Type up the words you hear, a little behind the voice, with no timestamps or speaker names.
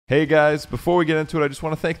Hey guys, before we get into it, I just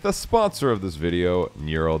want to thank the sponsor of this video,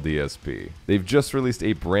 Neural DSP. They've just released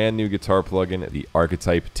a brand new guitar plugin, the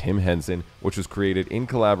Archetype Tim Henson, which was created in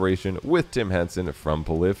collaboration with Tim Henson from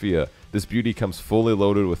Polyphia. This beauty comes fully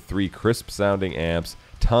loaded with 3 crisp sounding amps,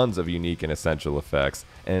 tons of unique and essential effects,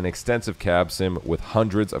 and an extensive cab sim with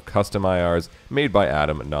hundreds of custom IRs made by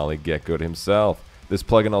Adam Nolly Getgood himself. This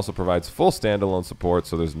plugin also provides full standalone support,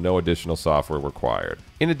 so there's no additional software required.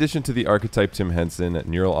 In addition to the Archetype Tim Henson,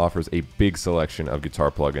 Neural offers a big selection of guitar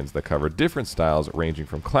plugins that cover different styles ranging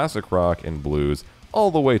from classic rock and blues all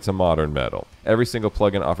the way to modern metal. Every single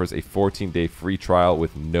plugin offers a 14-day free trial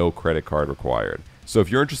with no credit card required. So if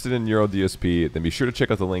you're interested in Neural DSP, then be sure to check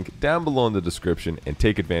out the link down below in the description and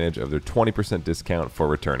take advantage of their 20% discount for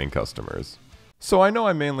returning customers. So I know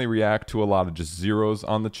I mainly react to a lot of just zeros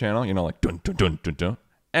on the channel, you know, like dun dun dun dun dun.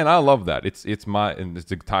 And I love that. It's my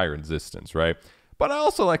entire existence, right? But I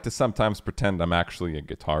also like to sometimes pretend I'm actually a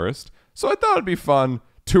guitarist. So I thought it'd be fun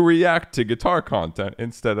to react to guitar content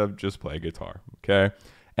instead of just play guitar, okay?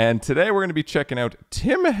 And today we're going to be checking out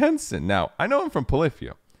Tim Henson. Now, I know him from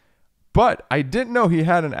Polyphia, but I didn't know he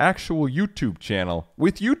had an actual YouTube channel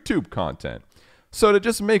with YouTube content. So to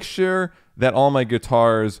just make sure that all my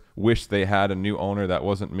guitars wish they had a new owner that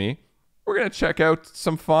wasn't me, we're going to check out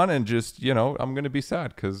some fun and just, you know, I'm going to be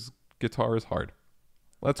sad because guitar is hard.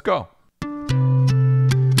 Let's go.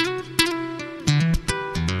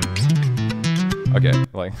 Okay,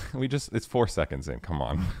 like, it's 4 seconds in, come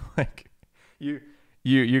on. Like,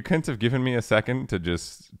 you couldn't have given me a second to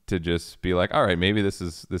just be like, all right, maybe this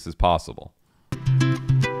is possible.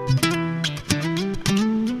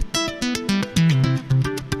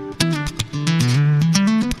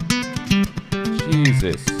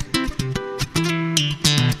 Jesus.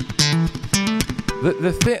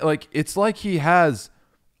 The thing, like, it's like he has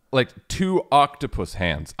like 2 octopus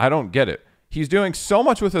hands. I don't get it. He's doing so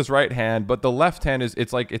much with his right hand, but the left hand is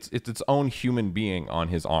it's like it's its own human being on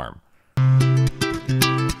his arm.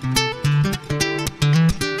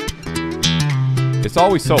 It's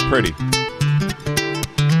always so pretty. Oof.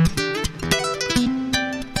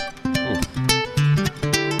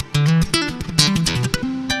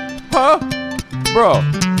 Huh? Bro.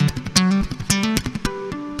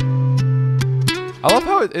 I love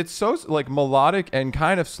how it's so like melodic and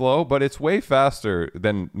kind of slow, but it's way faster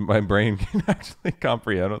than my brain can actually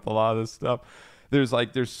comprehend with a lot of this stuff. There's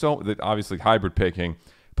so obviously hybrid picking,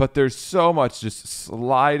 but there's so much just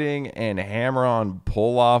sliding and hammer on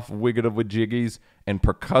pull off wiggle-jiggies and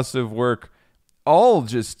percussive work, all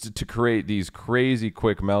just to create these crazy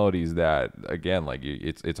quick melodies that, again, like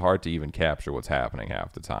it's hard to even capture what's happening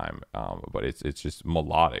half the time. But it's just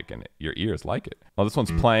melodic and your ears like it. Well, this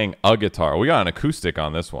one's playing a guitar. We got an acoustic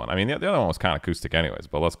on this one. I mean, the other one was kind of acoustic anyways,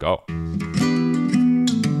 but let's go.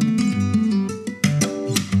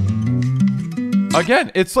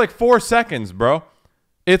 Again, it's like 4 seconds, bro.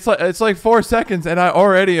 It's like 4 seconds, and I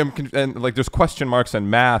already am, and like there's question marks and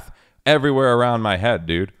math everywhere around my head,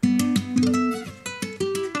 dude.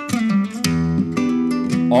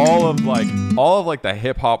 All of like the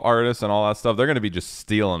hip hop artists and all that stuff, they're gonna be just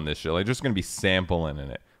stealing this shit. Like, just gonna be sampling in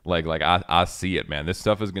it. Like I see it, man. This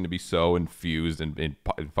stuff is gonna be so infused in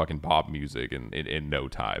fucking pop music in no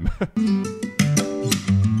time.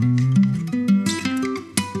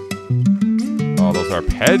 Oh, those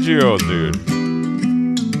arpeggios, dude.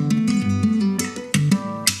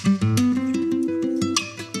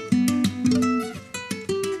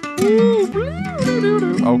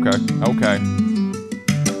 Okay.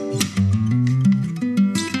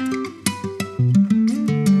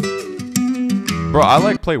 Bro, I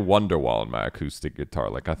like play Wonderwall on my acoustic guitar.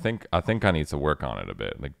 Like, I think I need to work on it a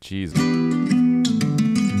bit. Like, jeez.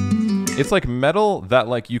 It's like metal that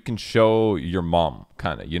like you can show your mom,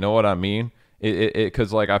 kind of. You know what I mean?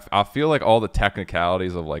 Because like I feel like all the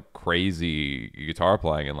technicalities of like crazy guitar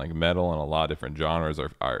playing and like metal and a lot of different genres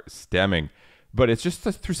are stemming, but it's just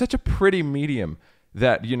through such a pretty medium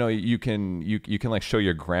that, you know, you can like show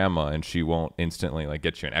your grandma and she won't instantly like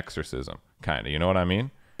get you an exorcism, kind of. You know what I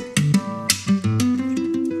mean?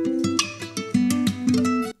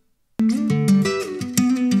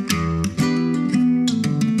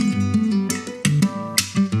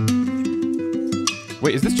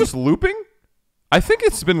 Wait, is this just looping? I think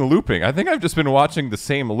it's been looping. I think I've just been watching the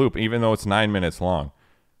same loop, even though it's 9 minutes long.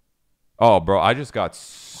 Oh, bro, I just got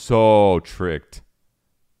so tricked.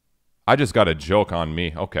 I just got a joke on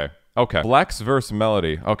me. Okay. Flex verse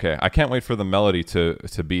melody. Okay, I can't wait for the melody to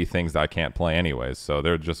be things that I can't play anyways, so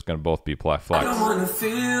they're just going to both be flex. I don't wanna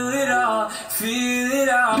feel it all, feel it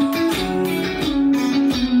all.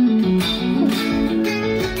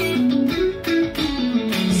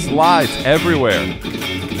 Slides everywhere.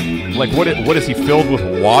 Like, what is he filled with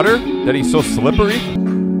water that he's so slippery?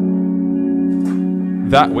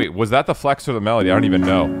 Wait, was that the flex or the melody? I don't even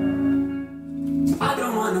know. I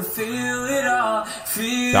don't wanna feel it all,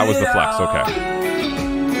 that was the flex, okay.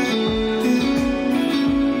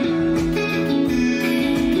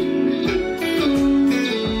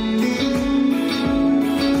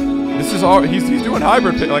 This is all, he's doing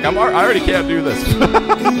hybrid pitch. Like, I already can't do this.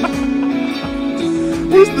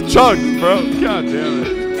 Where's the chunks, bro? God damn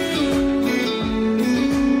it.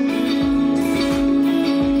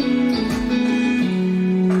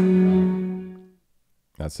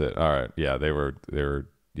 That's it. All right. Yeah, they were,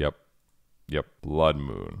 yep. Blood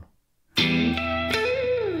Moon. Oh.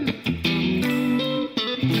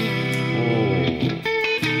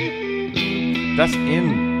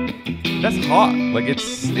 That's hot. Like, it's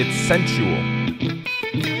sensual.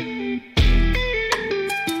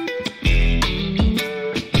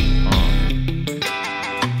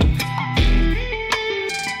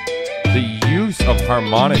 The use of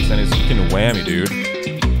harmonics and his fucking whammy, dude.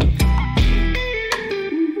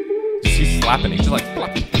 He's slapping. He's just like,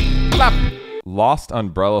 flap, flap. Lost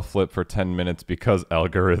umbrella flip for 10 minutes because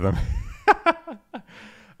algorithm.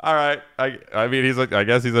 All right. I mean, he's like, I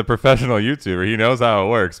guess he's a professional YouTuber. He knows how it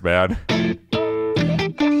works, man.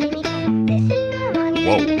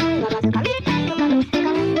 Whoa.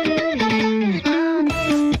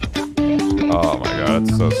 Oh my god,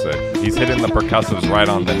 that's so sick. He's hitting the percussives right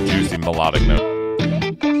on the juicy melodic note.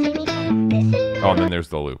 Oh, and then there's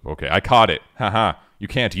the loop. Okay, I caught it. Haha. You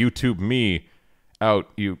can't YouTube me out.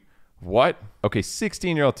 What? Okay,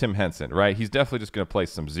 16-year-old Tim Henson, right? He's definitely just gonna play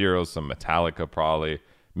some Zeros, some Metallica, probably.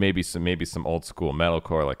 Maybe some old school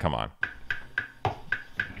metalcore. Like, come on.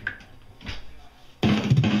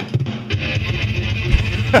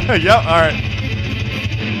 Yep. All right.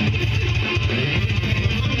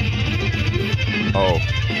 Oh.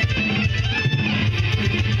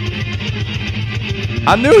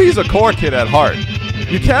 I knew he's a core kid at heart.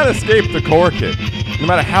 You can't escape the core kid. No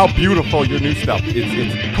matter how beautiful your new stuff,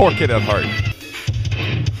 it's core kid at heart.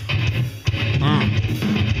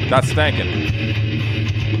 That's stankin'.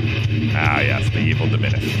 Ah, yes, the evil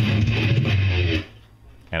diminished.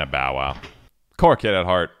 And a bow wow. Core kid at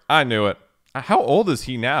heart. I knew it. How old is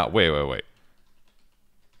he now? Wait.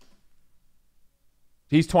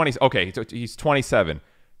 He's 20. Okay, he's 27.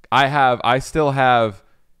 I have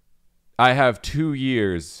 2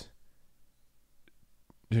 years.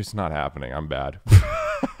 It's not happening. I'm bad.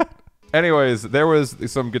 Anyways, there was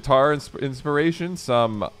some guitar inspiration,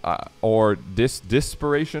 some or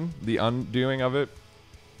dispiration, the undoing of it.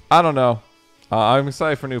 I don't know. I'm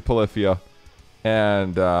excited for new Polyphia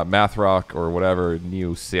and math rock or whatever,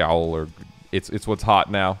 new Seoul, or it's what's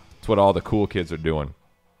hot now. It's what all the cool kids are doing.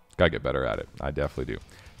 Gotta get better at it. I definitely do.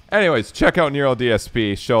 Anyways, check out Neural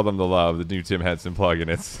DSP. Show them the love. The new Tim Henson plugin.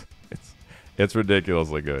 It's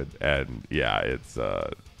ridiculously good, and yeah,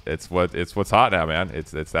 it's what's hot now, man.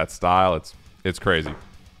 It's that style. It's crazy.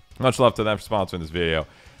 Much love to them for sponsoring this video,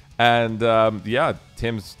 and yeah,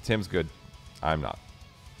 Tim's good. I'm not.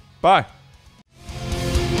 Bye.